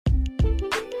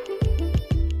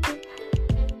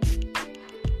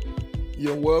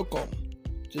You're welcome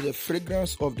to the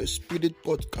Fragrance of the Spirit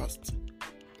podcast.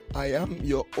 I am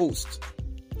your host,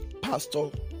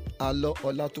 Pastor Alo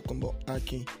Olatukumbo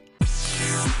Aki.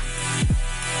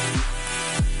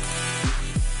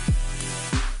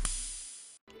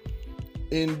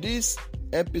 In this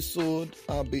episode,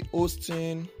 I'll be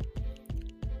hosting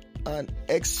an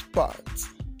expert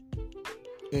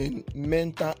in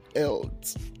mental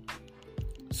health,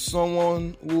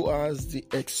 someone who has the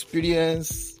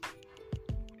experience,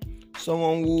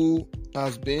 someone who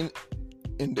has been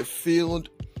in the field,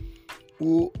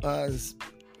 who has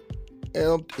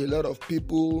helped a lot of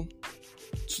people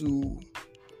to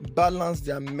balance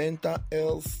their mental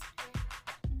health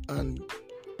and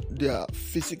their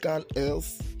physical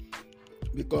health,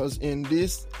 because in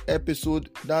this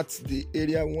episode, that's the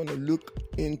area I want to look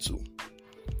into.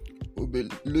 We'll be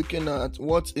looking at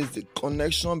what is the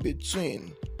connection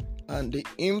between and the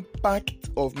impact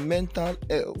of mental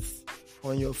health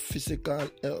on your physical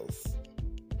health.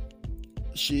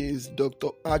 She is Dr.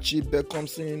 Archie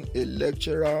Beckhamson, a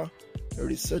lecturer, a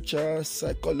researcher,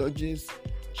 psychologist.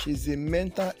 She's a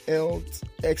mental health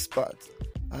expert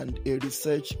and a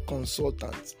research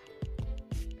consultant.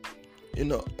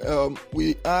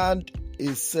 We had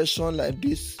a session like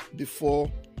this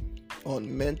before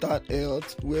on mental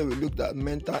health, where we looked at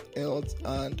mental health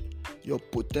and your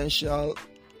potential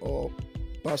or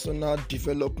personal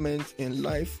development in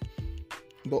life.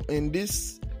 But in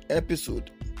this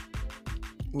episode,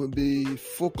 we'll be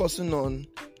focusing on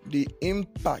the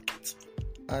impact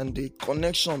and the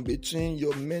connection between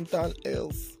your mental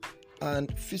health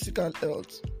and physical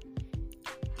health.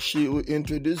 She will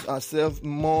introduce herself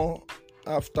more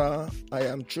after I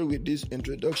am through with this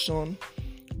introduction.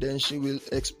 Then she will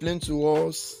explain to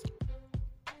us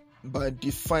by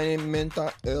defining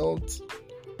mental health,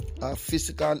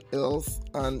 physical health,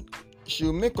 and she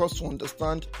will make us to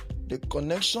understand the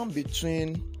connection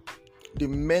between the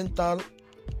mental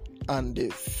and the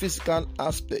physical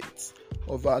aspects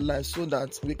of our life, so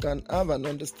that we can have an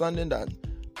understanding that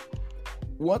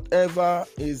whatever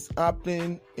is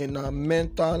happening in our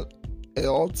mental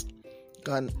health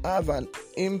can have an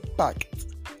impact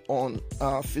on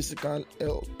our physical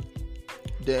health.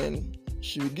 Then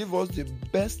she will give us the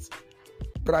best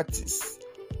practice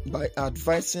by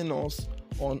advising us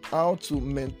on how to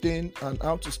maintain and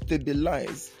how to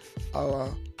stabilize our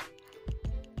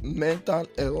mental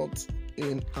health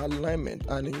in alignment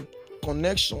and in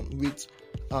connection with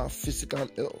our physical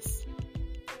health.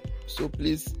 So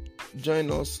please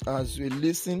join us as we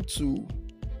listen to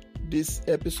this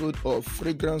episode of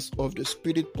Fragrance of the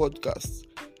Spirit podcast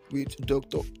with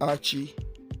Dr. Archie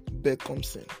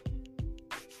Beckhamson.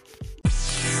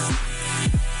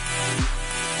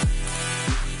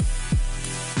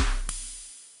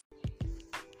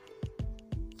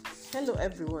 Hello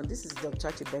everyone, this is Dr.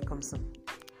 Archie Beckhamson,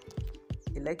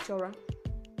 a lecturer,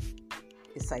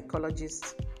 a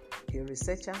psychologist, a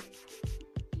researcher,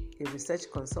 a research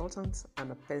consultant,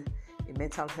 and a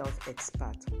mental health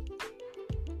expert.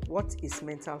 What is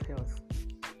mental health?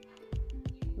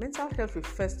 Mental health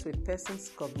refers to a person's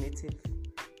cognitive,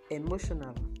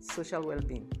 emotional, social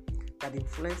well-being that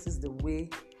influences the way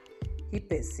he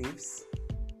perceives,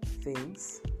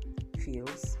 thinks,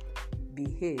 feels,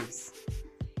 behaves.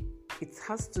 It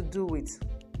has to do with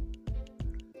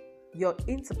your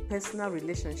interpersonal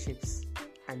relationships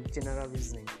and general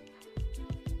reasoning.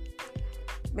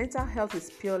 Mental health is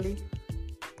purely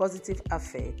positive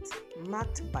affect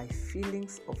marked by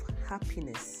feelings of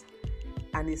happiness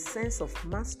and a sense of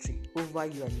mastery over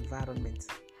your environment.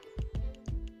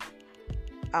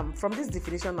 From this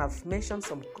definition, I've mentioned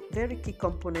some very key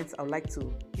components I would like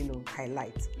to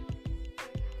highlight.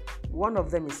 One of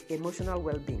them is emotional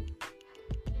well-being.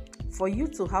 For you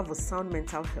to have a sound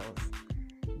mental health,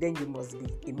 then you must be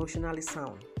emotionally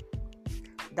sound.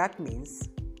 That means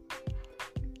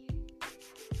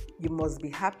you must be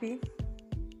happy.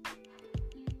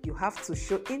 You have to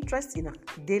show interest in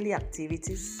daily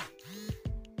activities,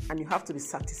 and you have to be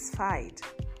satisfied.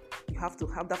 You have to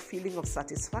have that feeling of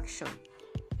satisfaction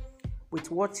with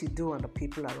what you do and the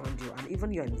people around you and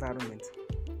even your environment.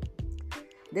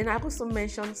 Then I also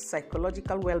mentioned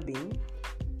psychological well-being.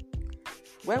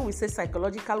 When we say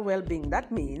psychological well-being,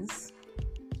 that means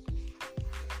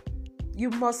you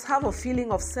must have a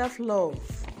feeling of self-love.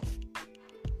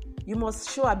 You must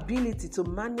show ability to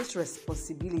manage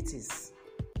responsibilities.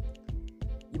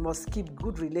 You must keep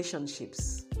good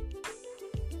relationships.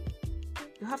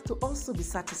 You have to also be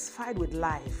satisfied with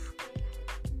life.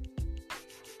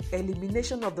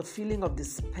 Elimination of the feeling of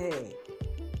despair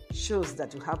shows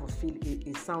that you have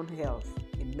a sound health,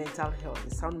 a mental health,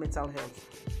 a sound mental health.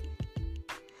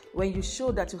 when you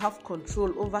show that you have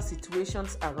control over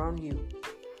situations around you,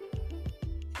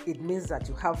 it means that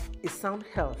you have a sound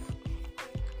health.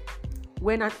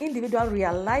 When an individual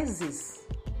realizes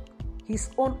his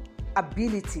own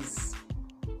abilities,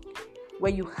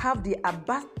 when you have the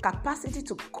capacity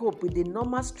to cope with the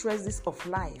normal stresses of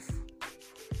life,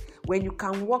 when you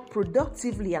can work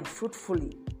productively and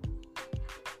fruitfully,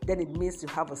 then it means you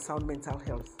have a sound mental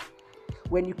health.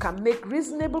 When you can make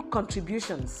reasonable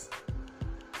contributions,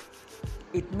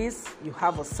 it means you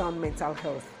have a sound mental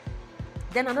health.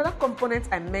 Then another component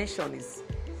I mentioned is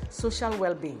social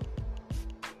well-being.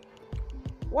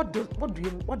 What do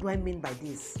I mean by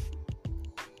this?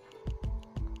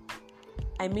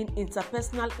 I mean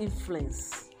interpersonal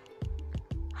influence.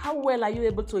 How well are you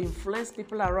able to influence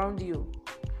people around you?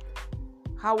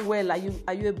 How well are you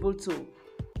able to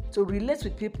relate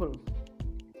with people?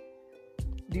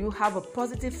 Do you have a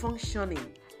positive functioning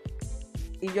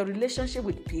in your relationship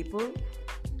with people?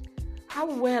 How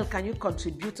well can you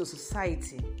contribute to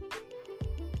society?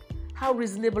 How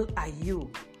reasonable are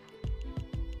you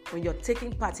when you're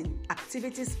taking part in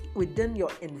activities within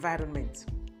your environment?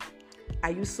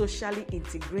 Are you socially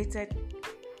integrated?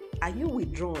 Are you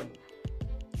withdrawn?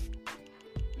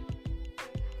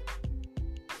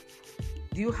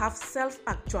 Do you have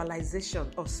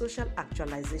self-actualization or social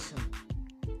actualization?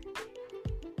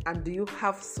 And do you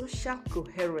have social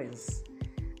coherence?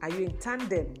 Are you in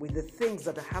tandem with the things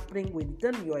that are happening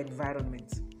within your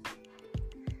environment?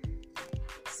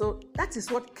 So that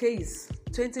is what Case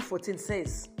 2014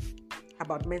 says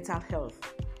about mental health.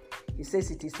 He says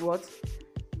it is what?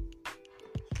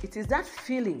 It is that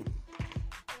feeling,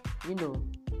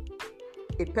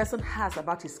 a person has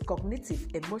about his cognitive,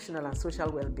 emotional, and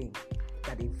social well-being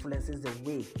that influences the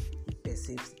way he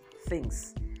perceives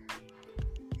things,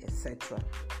 etc.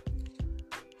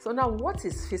 So now, what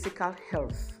is physical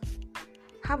health?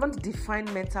 Haven't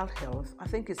defined mental health. I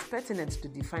think it's pertinent to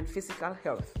define physical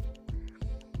health.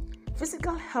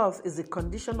 Physical health is the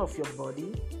condition of your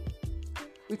body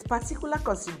with particular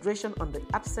consideration on the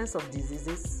absence of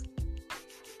diseases,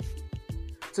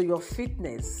 to your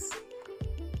fitness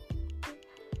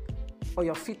or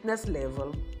your fitness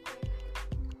level,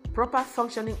 proper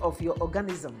functioning of your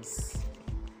organisms.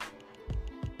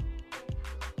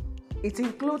 It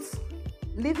includes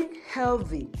living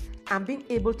healthy and being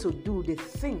able to do the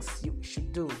things you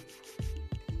should do.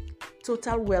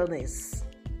 Total wellness.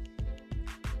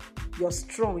 You're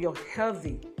strong, you're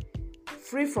healthy,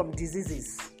 free from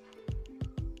diseases.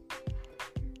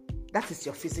 That is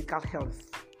your physical health.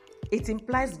 It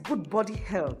implies good body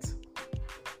health,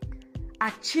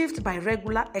 achieved by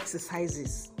regular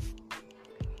exercises,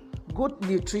 good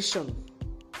nutrition,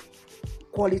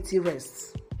 quality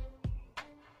rest.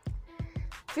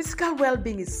 Physical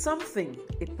well-being is something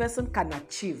a person can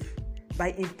achieve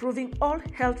by improving all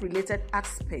health-related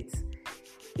aspects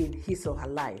in his or her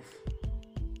life.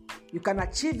 You can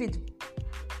achieve it,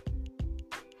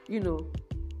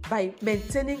 by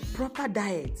maintaining proper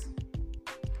diet,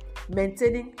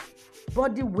 maintaining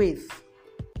body weight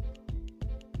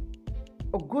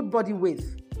or good body weight,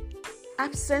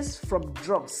 absence from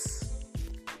drugs,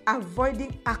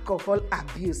 avoiding alcohol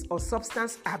abuse or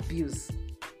substance abuse,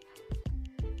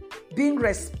 being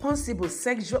responsible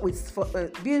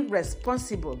being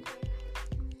responsible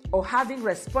or having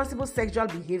responsible sexual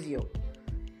behavior,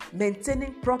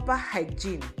 maintaining proper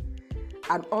hygiene,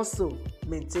 and also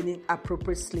maintaining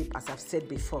appropriate sleep, as I've said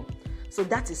before. So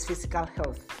that is physical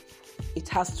health. It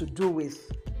has to do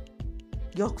with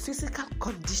your physical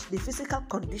condition, the physical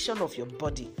condition of your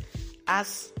body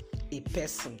as a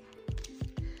person.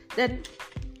 Then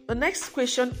the next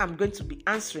question I'm going to be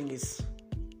answering is,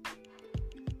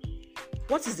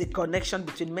 what is the connection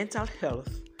between mental health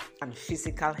and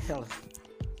physical health?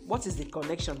 What is the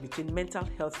connection between mental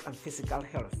health and physical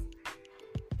health?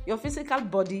 Your physical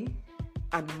body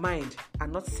and mind are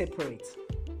not separate.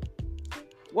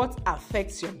 What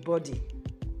affects your body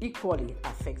equally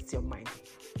affects your mind.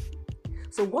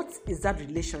 So what is that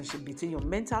relationship between your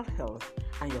mental health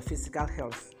and your physical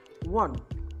health? 1.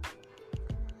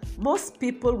 Most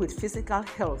people with physical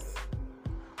health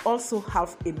also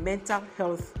have a mental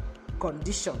health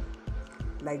condition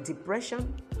like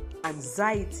depression,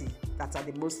 anxiety that are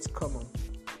the most common.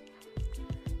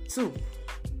 2.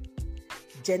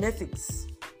 Genetics.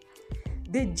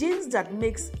 The genes that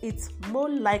makes it more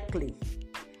likely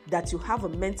that you have a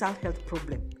mental health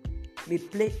problem may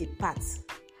play a part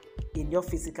in your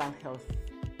physical health.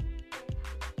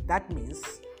 That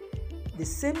means the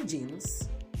same genes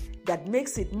that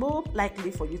makes it more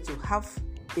likely for you to have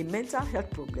a mental health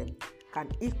problem can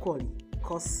equally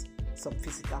cause some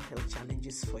physical health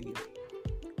challenges for you.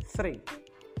 3.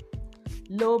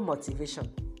 Low motivation.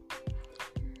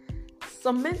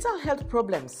 Some mental health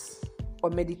problems or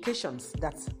medications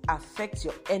that affect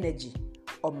your energy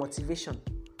or motivation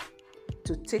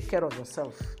to take care of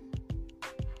yourself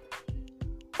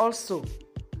also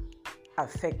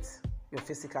affect your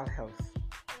physical health.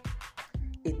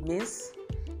 It means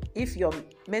if your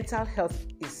mental health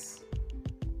is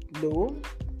low,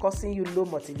 causing you low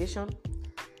motivation,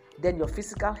 then your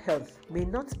physical health may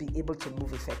not be able to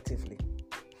move effectively.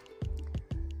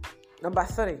 Number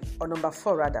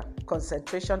 4,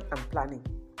 concentration and planning.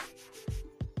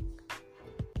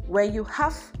 When you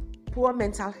have poor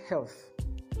mental health,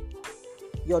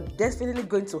 you're definitely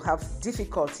going to have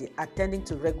difficulty attending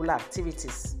to regular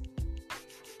activities.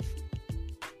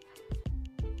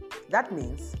 That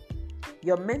means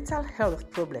your mental health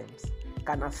problems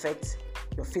can affect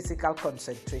your physical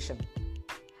concentration.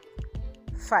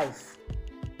 5.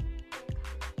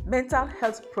 Mental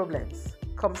health problems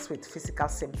comes with physical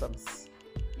symptoms.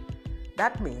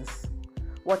 That means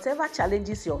whatever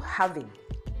challenges you're having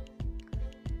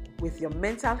with your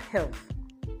mental health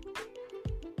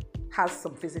has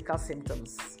some physical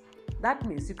symptoms. That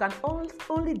means you can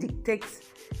only dictate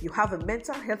you have a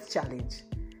mental health challenge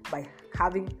by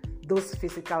having those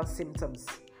physical symptoms,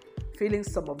 feeling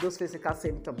some of those physical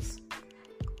symptoms,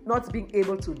 not being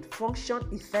able to function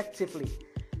effectively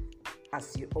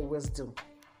as you always do.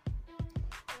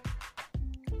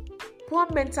 Poor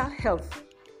mental health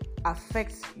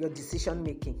affects your decision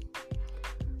making.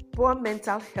 Poor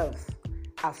mental health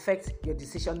affects your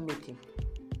decision making.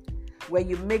 When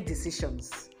you make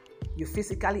decisions, you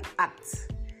physically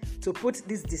act to put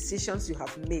these decisions you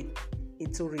have made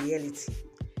into reality.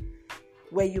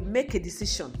 When you make a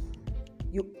decision,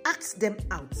 you act them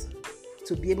out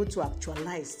to be able to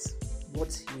actualize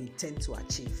what you intend to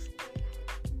achieve.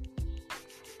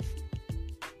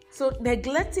 So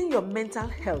neglecting your mental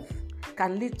health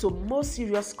can lead to more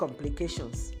serious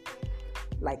complications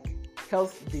like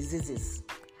health diseases,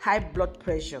 high blood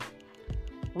pressure,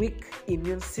 weak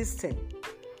immune system,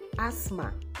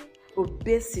 asthma,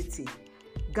 obesity,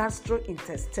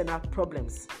 gastrointestinal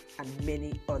problems, and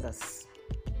many others.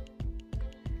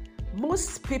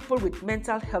 Most people with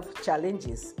mental health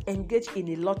challenges engage in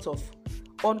a lot of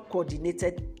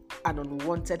uncoordinated and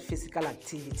unwanted physical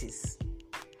activities.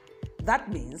 That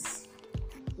means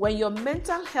when your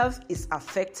mental health is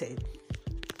affected,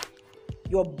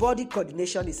 your body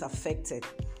coordination is affected.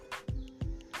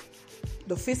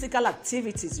 The physical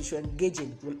activities you should engage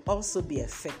in will also be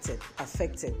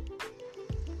affected.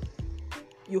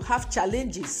 You have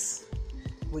challenges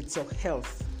with your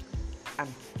health and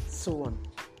so on.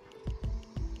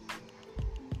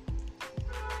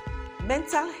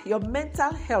 Your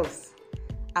mental health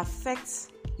affects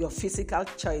your physical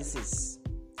choices.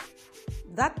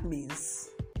 That means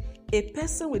a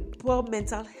person with poor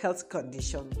mental health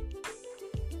condition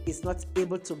is not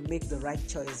able to make the right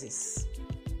choices.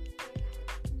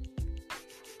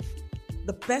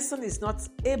 The person is not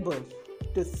able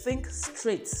to think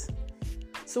straight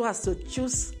so as to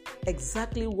choose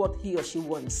exactly what he or she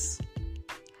wants.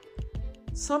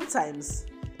 Sometimes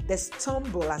they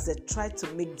stumble as they try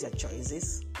to make their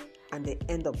choices and they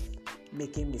end up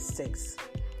making mistakes.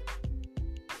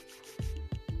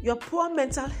 Your poor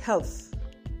mental health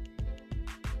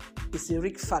is a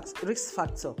risk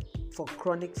factor for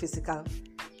chronic physical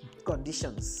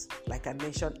conditions, like I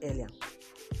mentioned earlier.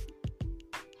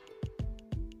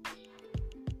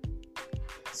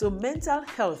 So mental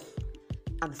health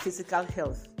and physical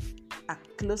health are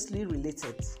closely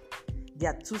related. They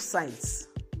are two sides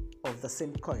of the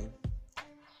same coin.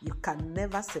 You can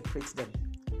never separate them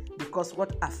because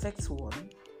what affects one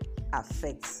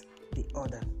affects the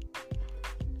other.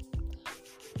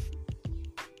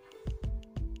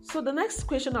 So the next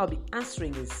question I'll be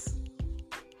answering is,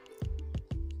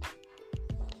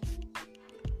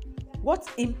 what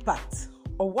impact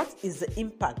or what is the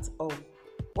impact of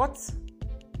what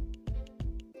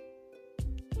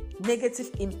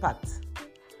negative impact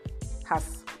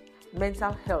has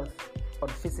mental health on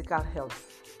physical health?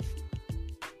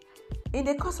 In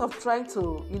the course of trying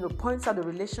to, point out the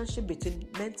relationship between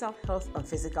mental health and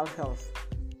physical health,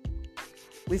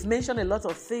 we've mentioned a lot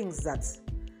of things that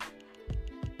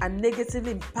are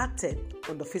negatively impacted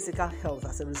on the physical health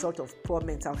as a result of poor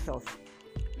mental health.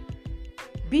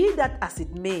 Be that as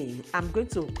it may, I'm going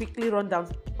to quickly run down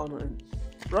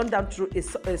through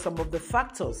some of the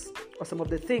factors or some of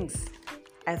the things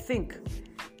I think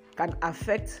can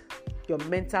affect your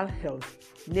mental health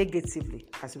negatively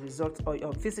as a result, or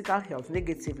your physical health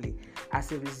negatively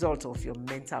as a result of your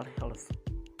mental health.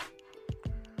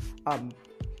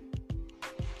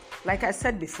 Like I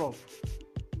said before,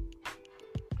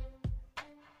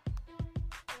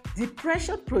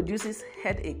 Depression produces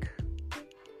headache.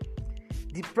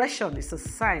 Depression is a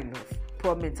sign of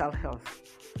poor mental health.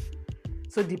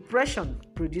 So depression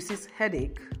produces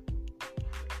headache.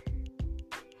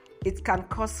 It can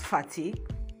cause fatigue.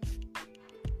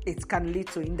 It can lead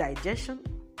to indigestion.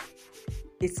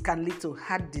 It can lead to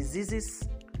heart diseases.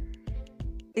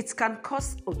 It can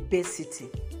cause obesity,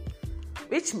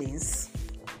 which means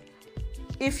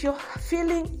if you're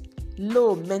feeling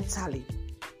low mentally,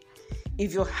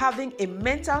 if you're having a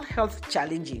mental health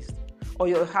challenges, or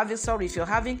if you're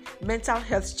having mental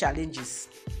health challenges,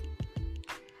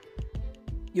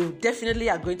 you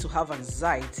definitely are going to have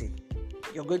anxiety.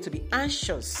 You're going to be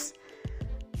anxious,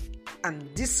 and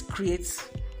this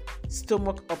creates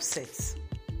stomach upsets.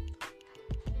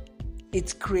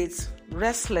 It creates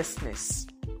restlessness,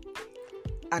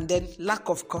 and then lack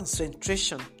of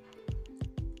concentration.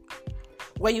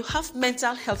 When you have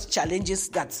mental health challenges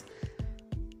that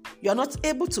you're not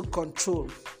able to control,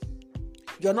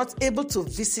 you're not able to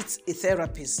visit a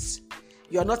therapist,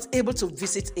 you're not able to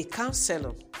visit a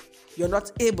counselor, you're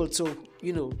not able to,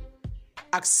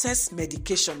 access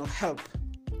medication or help,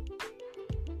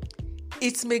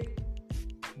 it may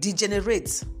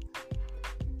degenerate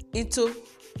into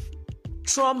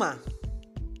trauma.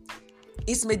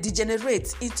 It may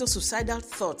degenerate into suicidal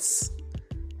thoughts,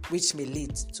 which may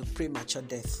lead to premature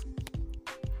death.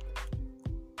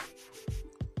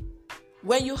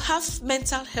 When you have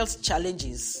mental health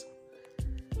challenges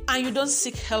and you don't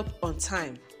seek help on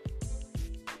time,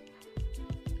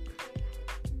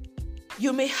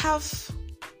 you may have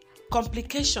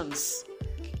complications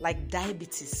like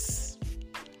diabetes.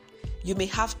 You may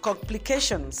have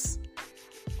complications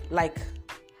like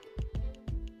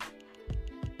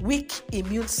weak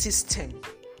immune system.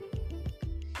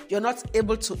 You're not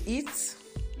able to eat.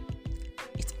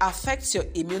 It affects your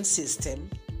immune system,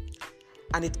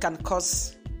 and it can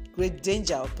cause great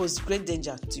danger or pose great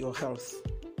danger to your health.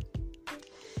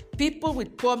 People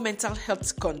with poor mental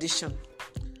health condition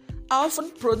are often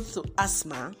prone to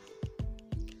asthma.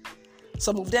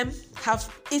 Some of them have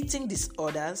eating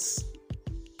disorders.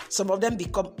 Some of them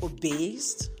become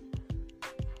obese.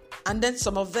 And then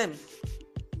some of them,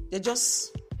 they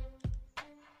just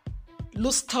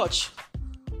lose touch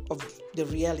of the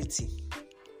reality.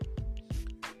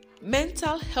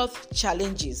 Mental health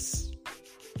challenges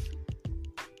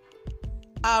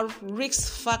are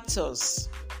risk factors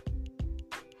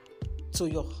to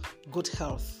your good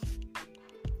health.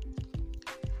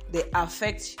 They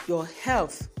affect your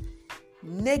health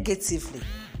negatively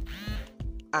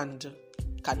and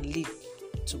can lead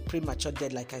to premature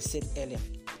death, like I said earlier.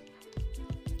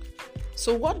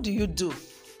 So what do you do?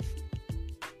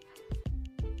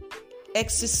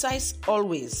 Exercise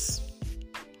always.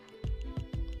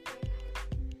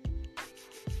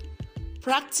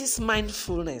 Practice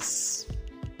mindfulness.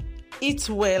 Eat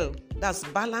well, that's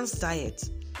balanced diet.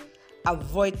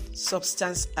 Avoid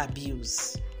substance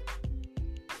abuse.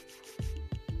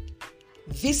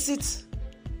 Visit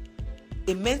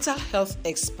a mental health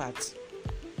expert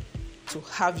to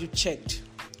have you checked,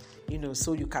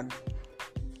 so you can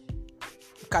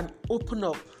open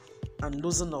up and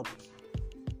loosen up.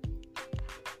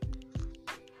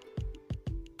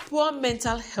 Poor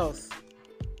mental health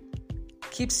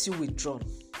keeps you withdrawn,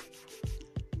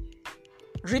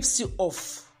 rips you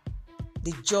off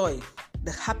the joy,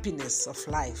 the happiness of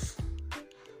life.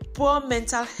 Poor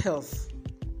mental health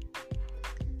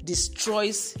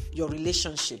destroys your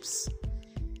relationships,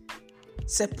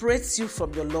 separates you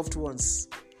from your loved ones.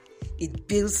 It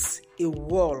builds a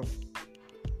wall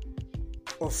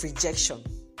of rejection.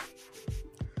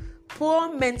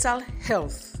 Poor mental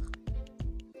health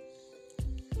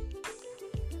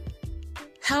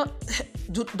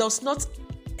does not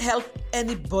help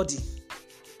anybody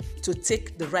to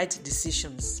take the right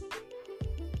decisions.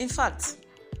 In fact,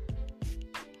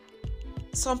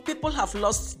 some people have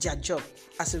lost their job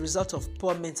as a result of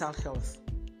poor mental health.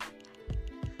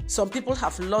 Some people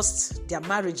have lost their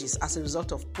marriages as a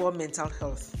result of poor mental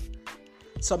health.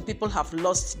 Some people have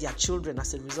lost their children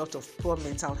as a result of poor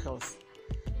mental health.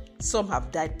 Some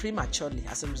have died prematurely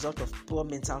as a result of poor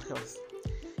mental health.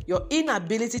 Your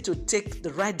inability to take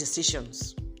the right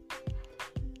decisions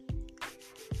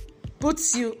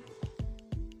puts you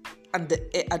on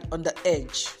the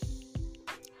edge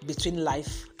between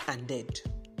life and death.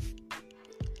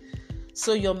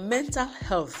 So your mental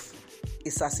health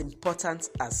is as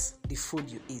important as the food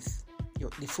you eat.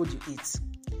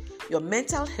 Your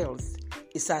mental health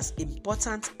is as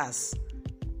important as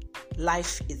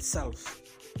life itself.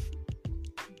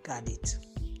 Got it.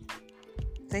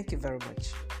 Thank you very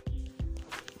much.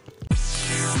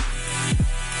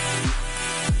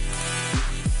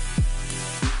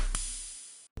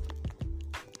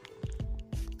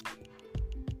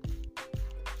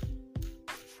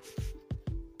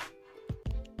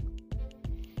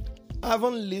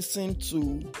 haven't listened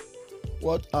to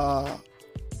what our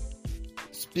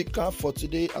speaker for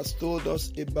today has told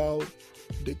us about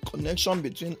the connection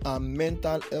between our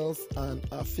mental health and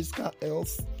our physical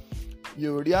health,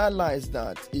 you realize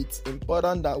that it's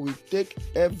important that we take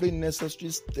every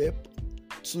necessary step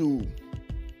to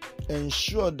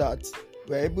ensure that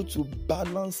we're able to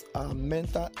balance our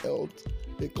mental health,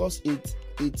 because it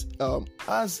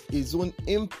has its own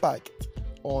impact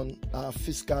on our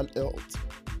physical health.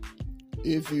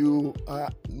 If you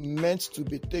are meant to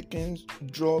be taking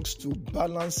drugs to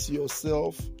balance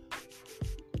yourself,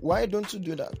 why don't you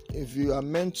do that? If you are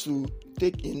meant to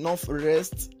take enough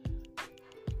rest,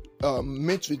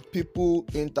 meet with people,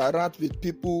 interact with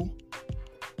people,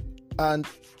 and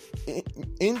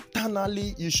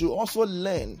internally you should also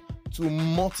learn to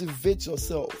motivate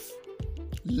yourself,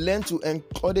 learn to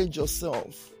encourage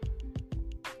yourself,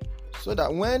 so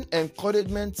that when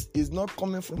encouragement is not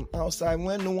coming from outside,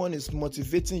 when no one is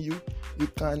motivating you, you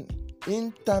can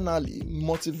internally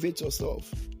motivate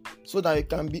yourself so that you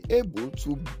can be able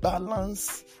to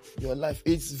balance your life.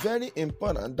 It's very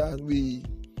important that we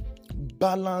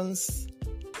balance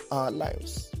our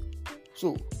lives.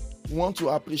 So, we want to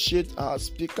appreciate our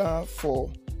speaker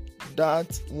for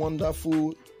that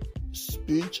wonderful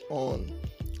speech on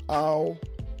how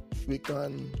we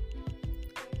can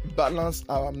balance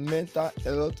our mental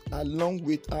health along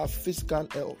with our physical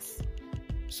health.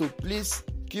 So please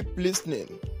keep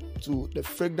listening to the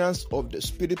Fragrance of the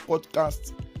Spirit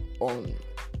podcast on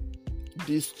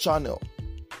this channel.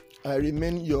 I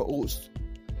remain your host,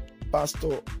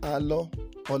 Pastor Alo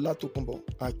Olatokunbo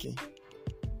Akin.